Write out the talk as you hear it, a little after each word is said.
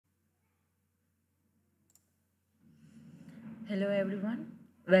Hello everyone,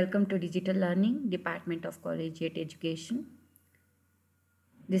 welcome to Digital Learning, Department of Collegiate Education.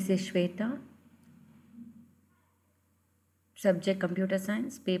 This is Shweta, subject Computer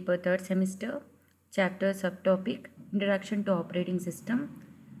Science, paper 3rd semester, chapter subtopic Introduction to Operating System.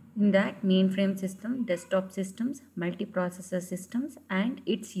 In that, mainframe system, desktop systems, multiprocessor systems and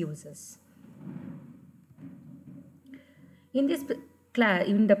its uses.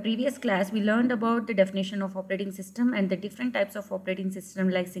 In the previous class, we learned about the definition of operating system and the different types of operating system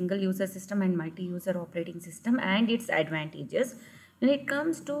like single user system and multi-user operating system and its advantages. When it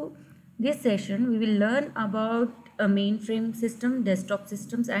comes to this session, we will learn about a mainframe system, desktop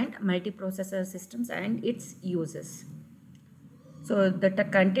systems and multiprocessor systems and its uses. So the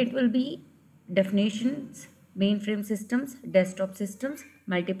content will be definitions, mainframe systems, desktop systems,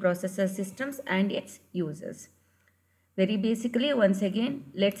 multiprocessor systems and its uses. Very basically, once again,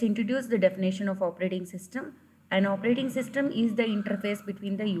 let's introduce the definition of operating system. An operating system is the interface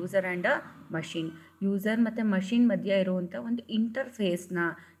between the user and a machine. User ಮತ್ತು machine ಮಧ್ಯ ಇರುವಂಥ ಒಂದು ಇಂಟರ್ಫೇಸ್ನ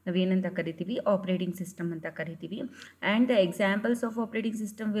ನಾವೇನಂತ ಕರಿತೀವಿ operating system ಅಂತ ಕರಿತೀವಿ. And the examples of operating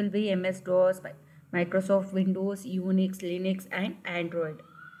system will be MS-DOS, Microsoft Windows, Unix, Linux and Android.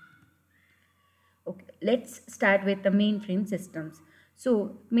 Okay, let's start with the mainframe systems. So,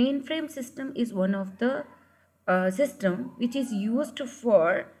 mainframe system is one of the system which is used for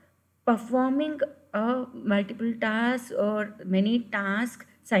performing multiple tasks or many tasks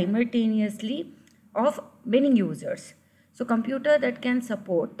simultaneously of many users. So computer that can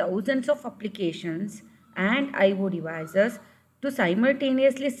support thousands of applications and IO devices to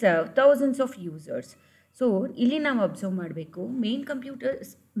simultaneously serve thousands of users. So ಇಲ್ಲಿ ನಾವು observe ಮಾಡಬೇಕು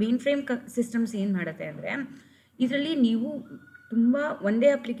ಮೇನ್ಫ್ರೇಮ್ systems ಏನು ಮಾಡುತ್ತೆ ಅಂದರೆ ಇದರಲ್ಲಿ ನೀವು ತುಂಬ ಒಂದೇ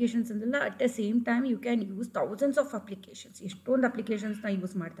ಅಪ್ಲಿಕೇಶನ್ಸ್ ಅಂದಲ್ಲ at the same time you can use thousands of applications ಎಷ್ಟೊಂದು ಅಪ್ಲಿಕೇಶನ್ಸ್ನ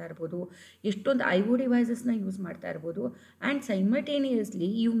ಯೂಸ್ ಮಾಡ್ತಾ ಇರ್ಬೋದು, ಎಷ್ಟೊಂದು IO ಡಿವೈಸಸ್ನ ಯೂಸ್ ಮಾಡ್ತಾ ಇರ್ಬೋದು and simultaneously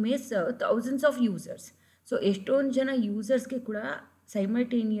you may serve thousands of users. So ಎಷ್ಟೊಂದು ಜನ ಯೂಸರ್ಸ್ಗೆ ಕೂಡ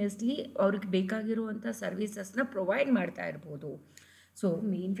ಸೈಮಲ್ಟೇನಿಯಸ್ಲಿ ಅವ್ರಿಗೆ ಬೇಕಾಗಿರುವಂಥ ಸರ್ವಿಸಸ್ನ ಪ್ರೊವೈಡ್ ಮಾಡ್ತಾ ಇರ್ಬೋದು. ಸೊ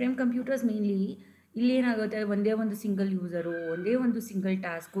ಮೇನ್ಫ್ರೇಮ್ ಕಂಪ್ಯೂಟರ್ಸ್ ಮೇನ್ಲಿ ಇಲ್ಲಿ ಏನಾಗುತ್ತೆ, ಒಂದೇ ಒಂದು ಸಿಂಗಲ್ ಯೂಸರು, ಒಂದೇ ಒಂದು ಸಿಂಗಲ್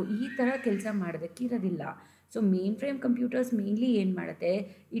ಟಾಸ್ಕು ಈ ಥರ ಕೆಲಸ ಮಾಡೋದಕ್ಕಿರೋದಿಲ್ಲ. ಸೊ ಮೇನ್ಫ್ರೇಮ್ ಕಂಪ್ಯೂಟರ್ಸ್ ಮೇನ್ಲಿ ಏನು ಮಾಡುತ್ತೆ,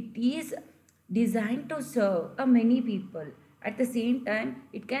 it is design to serve many people at the same time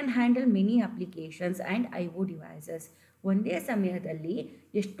it can handle many applications and IO devices. ಒಂದೇ ಸಮಯದಲ್ಲಿ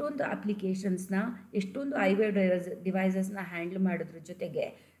ಎಷ್ಟೊಂದು ಅಪ್ಲಿಕೇಶನ್ಸ್ನ ಎಷ್ಟೊಂದು IO ಡಿವೈಸಸ್ನ ಹ್ಯಾಂಡಲ್ ಮಾಡೋದ್ರ ಜೊತೆಗೆ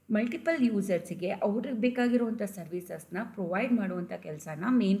ಮಲ್ಟಿಪಲ್ ಯೂಸರ್ಸಿಗೆ ಅವ್ರಿಗೆ ಬೇಕಾಗಿರುವಂಥ ಸರ್ವಿಸಸ್ನ ಪ್ರೊವೈಡ್ ಮಾಡುವಂಥ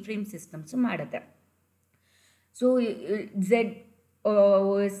ಕೆಲಸನ ಮೇನ್ಫ್ರೇಮ್ ಸಿಸ್ಟಮ್ಸು ಮಾಡುತ್ತೆ. So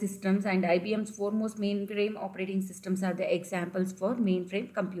OS systems and IBM's foremost mainframe operating systems are the examples for mainframe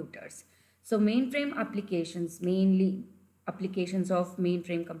computers. So mainframe applications, mainly applications of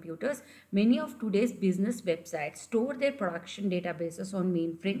mainframe computers, many of today's business websites store their production databases on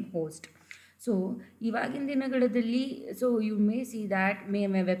mainframe host. So ಇವಾಗಿನ ದಿನಗಳಲ್ಲಿ so you may see that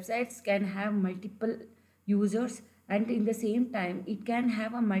websites can have multiple users and in the same time it can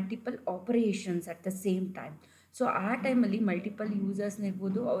have a multiple operations at the same time. So ಆ ಟೈಮಲ್ಲಿ multiple ಯೂಸರ್ಸ್ನ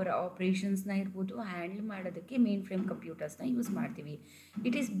ಇರ್ಬೋದು, ಅವರ ಆಪ್ರೇಷನ್ಸ್ನ ಇರ್ಬೋದು handle ಮಾಡೋದಕ್ಕೆ main frame ಕಂಪ್ಯೂಟರ್ಸ್ನ use ಮಾಡ್ತೀವಿ.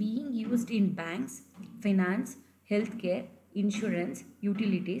 It is being used in banks, finance, health care, insurance,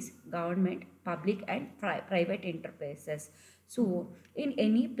 utilities, government, public and private enterprises. So in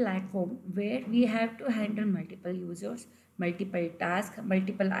any platform where we have to handle multiple users, multiple tasks,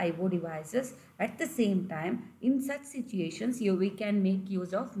 multiple IO devices at the same time. In such situations, we can make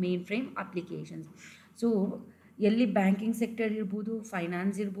use of mainframe applications. So, ಎಲ್ಲಿ banking sector ಇರ್ಬೋದು,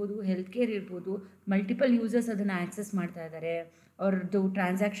 finance ಇರ್ಬೋದು, health care ಇರ್ಬೋದು, multiple users ಅದನ್ನು access ಮಾಡ್ತಾ ಇದ್ದಾರೆ. ಅವ್ರದ್ದು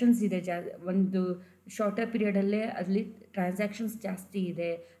transactions ಇದೆ, ಒಂದು ಶಾರ್ಟರ್ ಪೀರಿಯಡಲ್ಲೇ ಅಲ್ಲಿ ಟ್ರಾನ್ಸಾಕ್ಷನ್ಸ್ ಜಾಸ್ತಿ ಇದೆ,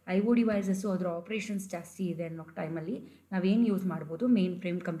 IO ಡಿವೈಸಸ್ಸು ಅದರ ಆಪ್ರೇಷನ್ಸ್ ಜಾಸ್ತಿ ಇದೆ ಅನ್ನೋ ಟೈಮಲ್ಲಿ ನಾವೇನು ಯೂಸ್ ಮಾಡ್ಬೋದು, ಮೇನ್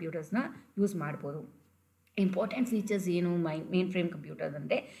ಫ್ರೇಮ್ ಕಂಪ್ಯೂಟರ್ಸ್ನ ಯೂಸ್ ಮಾಡ್ಬೋದು. ಇಂಪಾರ್ಟೆಂಟ್ ಫೀಚರ್ಸ್ ಏನು mainframe computers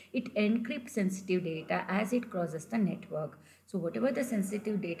ಅಂದರೆ it encrypt sensitive data as it crosses the network. So what ever the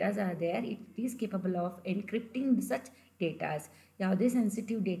sensitive datas are there, it is capable of ಎನ್ಕ್ರಿಪ್ಟಿಂಗ್ such datas. ಯಾವುದೇ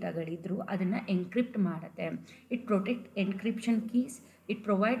sensitive ಡೇಟಾಗಳಿದ್ರೂ ಅದನ್ನು encrypt ಮಾಡುತ್ತೆ. It protect encryption keys, it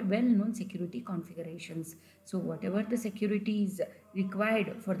provide well known security configurations. So what ever the securities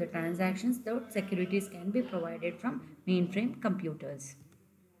required for the transactions, that securities can be provided from mainframe computers.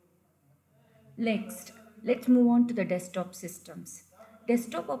 Next, let's move on to the desktop systems.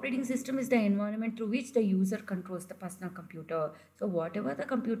 Desktop operating system is the environment through which the user controls the personal computer. So whatever the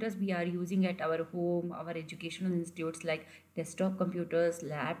computers we are using at our home, our educational institutes like desktop computers,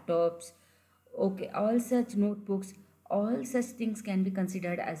 laptops, okay, all such notebooks, all such things can be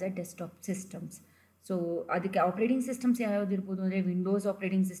considered as a desktop systems. So ಅದಕ್ಕೆ operating systems ಯಾವ್ಯಾವ್ದು ಇರ್ಬೋದು ಅಂದರೆ Windows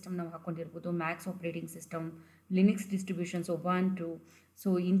operating system ನಾವು ಹಾಕ್ಕೊಂಡಿರ್ಬೋದು, Max operating system, Linux distributions, ಒಬಾಂಟು. So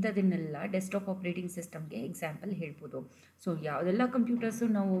ಇಂಥದನ್ನೆಲ್ಲ desktop operating ಸಿಸ್ಟಮ್ಗೆ example ಹೇಳ್ಬೋದು. So ಯಾವುದೆಲ್ಲ computers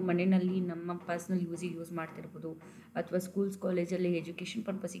ನಾವು ಮನೆಯಲ್ಲಿ ನಮ್ಮ ಪರ್ಸ್ನಲ್ ಯೂಸಿಗೆ ಯೂಸ್ ಮಾಡ್ತಿರ್ಬೋದು, ಅಥವಾ ಸ್ಕೂಲ್ಸ್ ಕಾಲೇಜಲ್ಲಿ ಎಜುಕೇಷನ್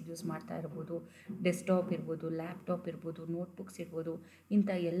ಪರ್ಪಸಿಗೆ ಯೂಸ್ ಮಾಡ್ತಾ ಇರ್ಬೋದು, ಡೆಸ್ಕ್ಟಾಪ್ ಇರ್ಬೋದು, ಲ್ಯಾಪ್ಟಾಪ್ ಇರ್ಬೋದು, ನೋಟ್ಬುಕ್ಸ್ ಇರ್ಬೋದು, ಇಂಥ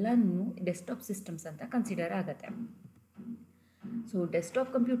ಎಲ್ಲನೂ ಡೆಸ್ಕ್ಟಾಪ್ ಸಿಸ್ಟಮ್ಸ್ ಅಂತ ಕನ್ಸಿಡರ್ ಆಗುತ್ತೆ. ಸೊ ಡೆಸ್ಕ್ಟಾಪ್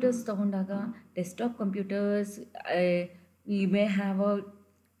ಕಂಪ್ಯೂಟರ್ಸ್ ತಗೊಂಡಾಗ desktop computers you may have a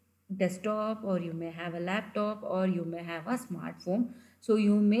desktop, or you may have a laptop, or you may have a smartphone. So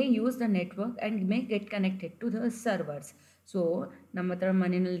you may use the network and may get connected to the servers. So ನಮ್ಮ ಹತ್ರ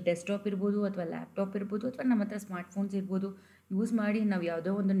ಮನೆಯಲ್ಲಿ desktop ಇರ್ಬೋದು, ಅಥವಾ laptop ಇರ್ಬೋದು, ಅಥವಾ ನಮ್ಮ ಹತ್ರ smartphones ಇರ್ಬೋದು. ಯೂಸ್ ಮಾಡಿ ನಾವು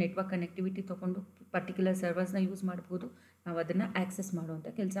ಯಾವುದೋ ಒಂದು ನೆಟ್ವರ್ಕ್ ಕನೆಕ್ಟಿವಿಟಿ ತೊಗೊಂಡು ಪರ್ಟಿಕ್ಯುಲರ್ ಸರ್ವರ್ಸ್ನ ಯೂಸ್ ಮಾಡ್ಬೋದು, ನಾವು ಅದನ್ನು ಆ್ಯಕ್ಸೆಸ್ ಮಾಡುವಂಥ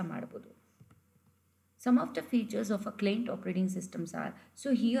ಕೆಲಸ ಮಾಡ್ಬೋದು. Some of the features of a client operating systems are, so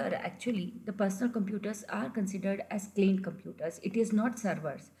here actually the personal computers are considered as client computers. It is not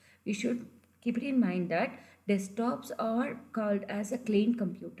servers. We should keep it in mind that desktops are called as a client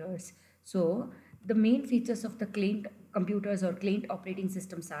computers. So the main features of the client computers or client operating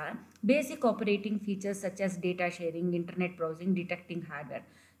systems are basic operating features such as data sharing, internet browsing, detecting hardware.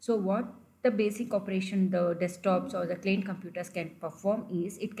 So what the basic operation the desktops or the client computers can perform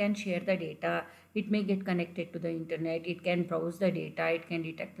is, it can share the data, it may get connected to the internet, it can browse the data, it can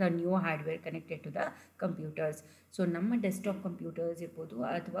detect the new hardware connected to the computers. So ನಮ್ಮ desktop computers ಇರ್ಬೋದು,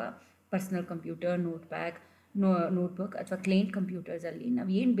 ಅಥವಾ personal computer, notebook ಅಥವಾ client ಕಂಪ್ಯೂಟರ್ಸಲ್ಲಿ ನಾವು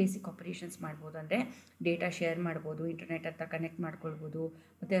ಏನು basic operations ಮಾಡ್ಬೋದು ಅಂದರೆ, data share ಮಾಡ್ಬೋದು, internet ಹತ್ರ ಕನೆಕ್ಟ್ ಮಾಡ್ಕೊಳ್ಬೋದು,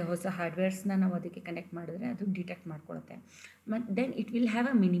 ಮತ್ತು ಹೊಸ ಹಾರ್ಡ್ವೇರ್ಸ್ನ ನಾವು ಅದಕ್ಕೆ ಕನೆಕ್ಟ್ ಮಾಡಿದ್ರೆ ಅದು ಡಿಟೆಕ್ಟ್ ಮಾಡ್ಕೊಳುತ್ತೆ. ಮತ್ತು then it will have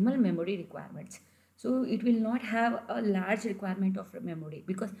a minimal memory requirements. So it will not have a large requirement of memory,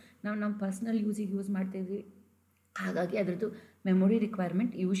 because ನಾವು ನಮ್ಮ ಪರ್ಸ್ನಲ್ ಯೂಸಿಗೆ ಯೂಸ್ ಮಾಡ್ತೀವಿ, ಹಾಗಾಗಿ ಅದರದ್ದು ಮೆಮೊರಿ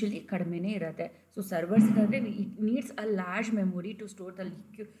ರಿಕ್ವೈರ್ಮೆಂಟ್ ಯೂಶಲಿ ಕಡಿಮೆನೇ ಇರುತ್ತೆ. So ಸರ್ವರ್ಸ್ಗಾದರೆ it needs a large memory to store the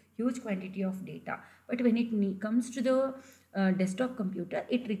huge quantity of data. But when it comes to the desktop computer,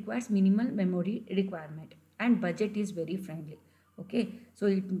 it requires minimal memory requirement, and budget is very friendly. Okay, so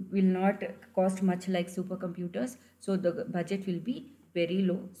it will not cost much like supercomputers, so the budget will be very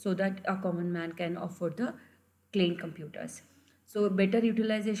low, so that a common man can afford the client computers. So better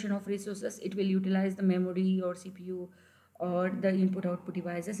utilization of resources, it will utilize the memory or CPU or the input output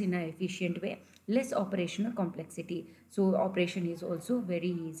devices in an efficient way. Less operational complexity, so operation is also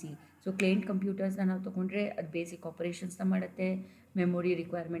very easy. So client computers na ನಾವು ತಗೊಂಡ್ರೆ ಅದು basic ಆಪರೇಷನ್ಸ್ನ ಮಾಡುತ್ತೆ, memory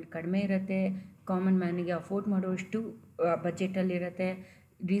requirement ಕಡಿಮೆ ಇರುತ್ತೆ, common ಮ್ಯಾನಿಗೆ afford ಮಾಡೋಷ್ಟು ಬಜೆಟಲ್ಲಿರುತ್ತೆ,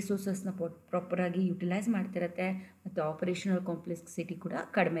 ರಿಸೋರ್ಸಸ್ನ ಪ್ರಾಪರಾಗಿ utilise ಮಾಡ್ತಿರುತ್ತೆ, ಮತ್ತು operational complexity ಕೂಡ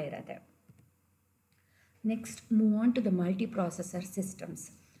ಕಡಿಮೆ ಇರುತ್ತೆ. Next, move on to the multiprocessor systems.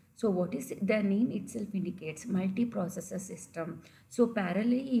 So what is the name itself indicates, multiprocessor system. So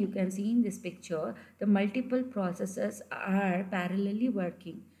parallelly, you can see in this picture, the multiple processors are parallelly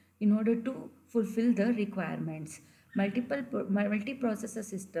working in order to fulfill the requirements. Multiprocessor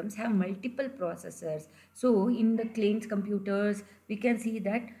systems have multiple processors. So in the client computers, we can see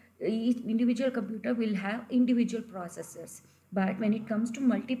that each individual computer will have individual processors. But when it comes to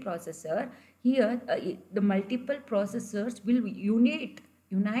multiprocessor, here the multiple processors will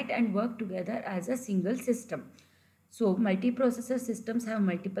unite and work together as a single system. So multiprocessor systems have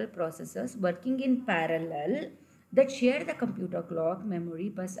multiple processors working in parallel that share the computer clock, memory,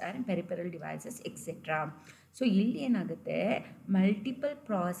 bus, and peripheral devices, etc. So ಇಲ್ಲಿ ಏನಾಗುತ್ತೆ, multiple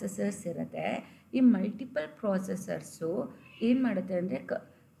ಪ್ರಾಸೆಸರ್ಸ್ ಇರುತ್ತೆ. ಈ multiple ಪ್ರಾಸೆಸರ್ಸು ಏನು ಮಾಡುತ್ತೆ ಅಂದರೆ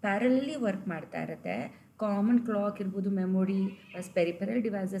ಪ್ಯಾರಲಲಿ work ಮಾಡ್ತಾ ಇರುತ್ತೆ. Common clock ಇರ್ಬೋದು, ಮೆಮೊರಿ, ಪೆರಿಫೆರಲ್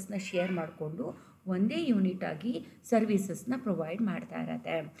ಡಿವೈಸಸ್ನ ಶೇರ್ ಮಾಡಿಕೊಂಡು ಒಂದೇ ಯೂನಿಟ್ ಆಗಿ ಸರ್ವಿಸಸ್ನ ಪ್ರೊವೈಡ್ ಮಾಡ್ತಾ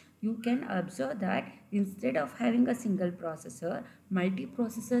ಇರುತ್ತೆ. You can observe that instead of having a single processor,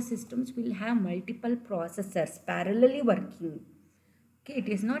 multiprocessor systems will have multiple ಪ್ರಾಸೆಸರ್ಸ್ ಪ್ಯಾರಲಲಿ working. Okay, it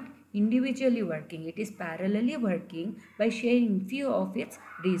is not individually working, it is parallelly working by sharing few of its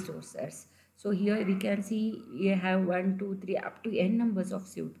resources. So here we can see you have 1, 2, 3 up to n numbers of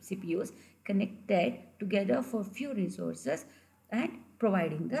CPUs connected together for few resources and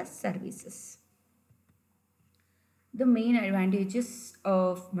providing the services. The main advantages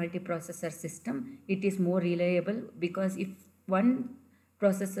of multiprocessor system, it is more reliable, because if one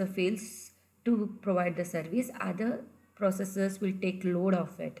processor fails to provide the service, other processors will take load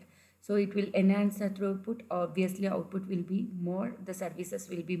of it. So it will enhance the throughput. Obviously output will be more, the services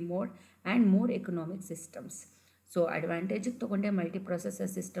will be more and more economic systems. So ಅಡ್ವಾಂಟೇಜಿಗೆ ತೊಗೊಂಡೆ multiprocessor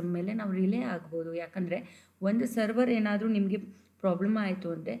system ಮೇಲೆ ನಾವು relay ಆಗ್ಬೋದು. ಯಾಕಂದರೆ ಒಂದು server ಏನಾದರೂ ನಿಮಗೆ problem ಆಯಿತು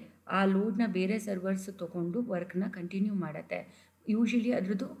ಅಂದರೆ ಆ ಲೋಡ್ನ ಬೇರೆ ಸರ್ವರ್ಸ್ ತೊಗೊಂಡು ವರ್ಕ್ನ ಕಂಟಿನ್ಯೂ ಮಾಡುತ್ತೆ. ಯೂಶಲಿ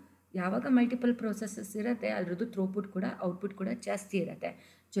ಅದರದ್ದು ಯಾವಾಗ ಮಲ್ಟಿಪಲ್ ಪ್ರೊಸೆಸಸ್ ಇರುತ್ತೆ ಅದರದ್ದು ಥ್ರೋಪುಟ್ ಕೂಡ ಔಟ್ಪುಟ್ ಕೂಡ ಜಾಸ್ತಿ ಇರುತ್ತೆ,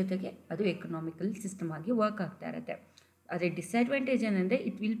 ಜೊತೆಗೆ ಅದು ಎಕನಾಮಿಕಲ್ ಸಿಸ್ಟಮ್ ಆಗಿ ವರ್ಕ್ ಆಗ್ತಾ ಇರುತ್ತೆ. ಅದೇ ಡಿಸ್ಅಡ್ವಾಂಟೇಜ್ ಏನಂದರೆ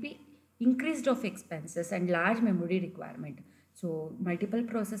it will be increased of expenses and large memory requirement. So multiple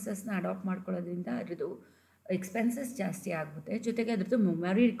ಪ್ರೊಸೆಸಸ್ನ adapt ಮಾಡ್ಕೊಳ್ಳೋದ್ರಿಂದ ಅದ್ರದ್ದು ಎಕ್ಸ್ಪೆನ್ಸಸ್ ಜಾಸ್ತಿ ಆಗುತ್ತೆ, ಜೊತೆಗೆ ಅದ್ರದ್ದು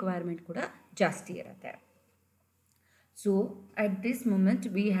ಮೆಮೊರಿ ರಿಕ್ವೈರ್ಮೆಂಟ್ ಕೂಡ ಜಾಸ್ತಿ ಇರುತ್ತೆ. So at this moment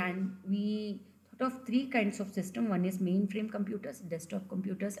we thought of three kinds of system. One is mainframe computers, desktop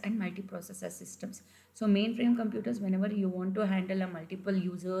computers and multiprocessor systems. So mainframe computers, whenever you want to handle a multiple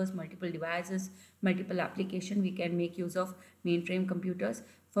users, multiple devices, multiple application, we can make use of mainframe computers.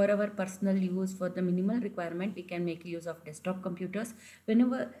 For our personal use, for the minimal requirement, we can make use of desktop computers.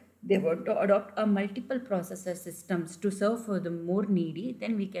 Whenever they want to adopt a multiple processor systems to serve for the more needy,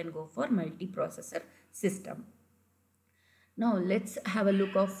 then we can go for multiprocessor system. Now let's have a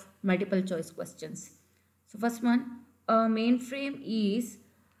look of multiple choice questions. So first one, a mainframe is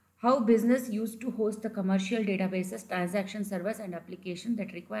how business used to host the commercial databases, transaction servers and applications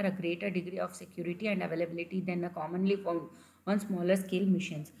that require a greater degree of security and availability than a commonly found on smaller scale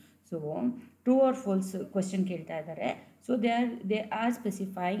machines. So true or false question kelta idare. So they are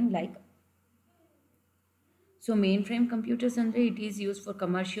specifying like, so mainframe computers andre it is used for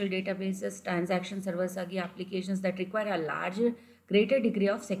commercial databases, transaction servers agi applications that require a larger greater degree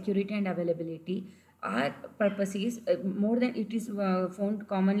of security and availability. Our purpose is more than it is found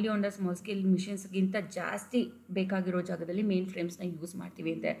commonly on the small scale machines ginta ಜಾಸ್ತಿ ಬೇಕಾಗಿರೋ ಜಾಗದಲ್ಲಿ main ಫ್ರೇಮ್ಸ್ನ use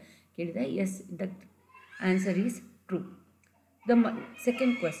ಮಾಡ್ತೀವಿ ಅಂತ ಕೇಳಿದೆ. S, the answer is true. The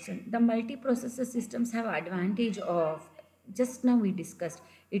second question, the multiprocessor systems have advantage of, just now we discussed,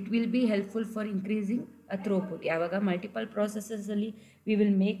 it will be helpful for increasing a throughput. Yavaga multiple processors ali we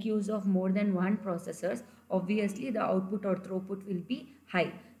will make use of more than one processors, obviously the output or throughput will be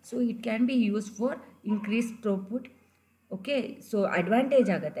high, so it can be used for increased throughput. Okay, so advantage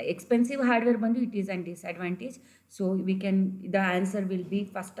agata, expensive hardware bandu it is a disadvantage. So we can, the answer will be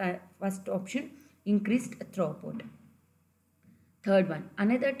first option, increased throughput. Third one,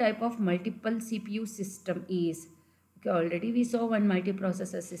 another type of multiple CPU system is, okay, already we saw one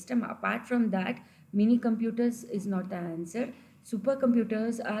multiprocessor system. Apart from that, mini computers is not the answer.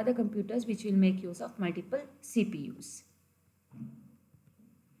 Supercomputers are the computers which will make use of multiple CPUs.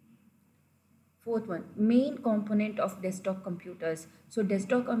 Fourth one, main component of desktop computers. So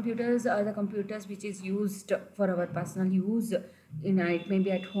desktop computers are the computers which is used for our personal use, in it may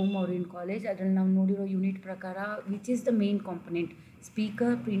be at home or in college. Adalli ನಾವು ನೋಡಿರೋ unit ಪ್ರಕಾರ which is the main component,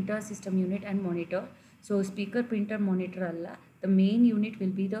 speaker, printer, system unit and monitor. So speaker, printer, monitor ಅಲ್ಲ, the main unit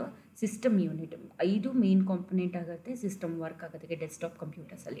will be the system unit. 5 main component ಆಗುತ್ತೆ system work ಆಗೋದಕ್ಕೆ desktop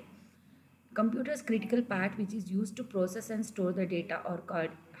computers ಅಲ್ಲಿ. Computer's critical part which is used to process and store the data or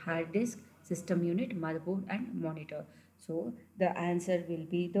called hard disk, system unit, motherboard and monitor. So the answer will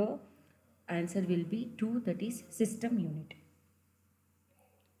be 2, that is system unit.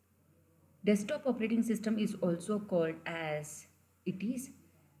 Desktop operating system is also called as,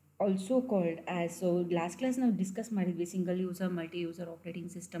 so last class ನಾವು discuss ಮಾಡಿದ್ವಿ single user multi user operating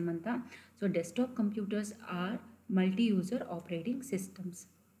system ಅಂತ. So desktop computers are multi user operating systems.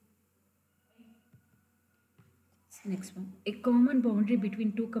 Next one, a common boundary between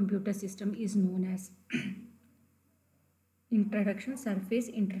two computer systems is known as introduction, surface,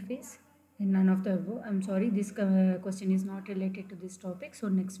 interface, and none of the above. I'm sorry, this question is not related to this topic. So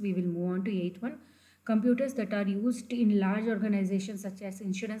next we will move on to 8th one, computers that are used in large organizations such as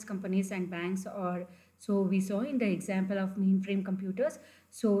insurance companies and banks, or so we saw in the example of mainframe computers.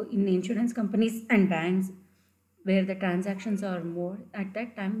 So in insurance companies and banks where the transactions are more, at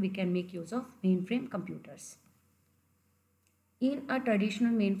that time we can make use of mainframe computers. In a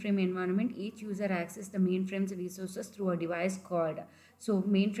traditional mainframe environment, each user accesses the mainframe's resources through a device called, so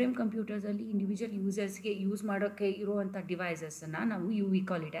mainframe computers ಅಲ್ಲಿ individual usersಗೆ use ಮಾಡೋಕ್ಕೆ ಇರುವಂಥ ಡಿವೈಸಸ್ಸನ್ನು ನಾವು we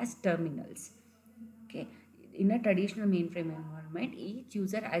call it as terminals. Okay, in a traditional mainframe environment, each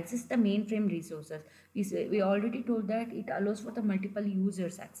user accesses the mainframe resources. We already told that it allows for the multiple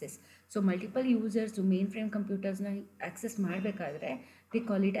users access. So multiple users to mainframe computersನ access ಮಾಡಬೇಕಾದ್ರೆ they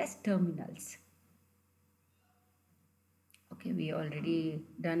call it as terminals. Okay, we already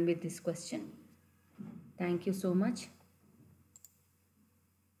done with this question. Thank you so much.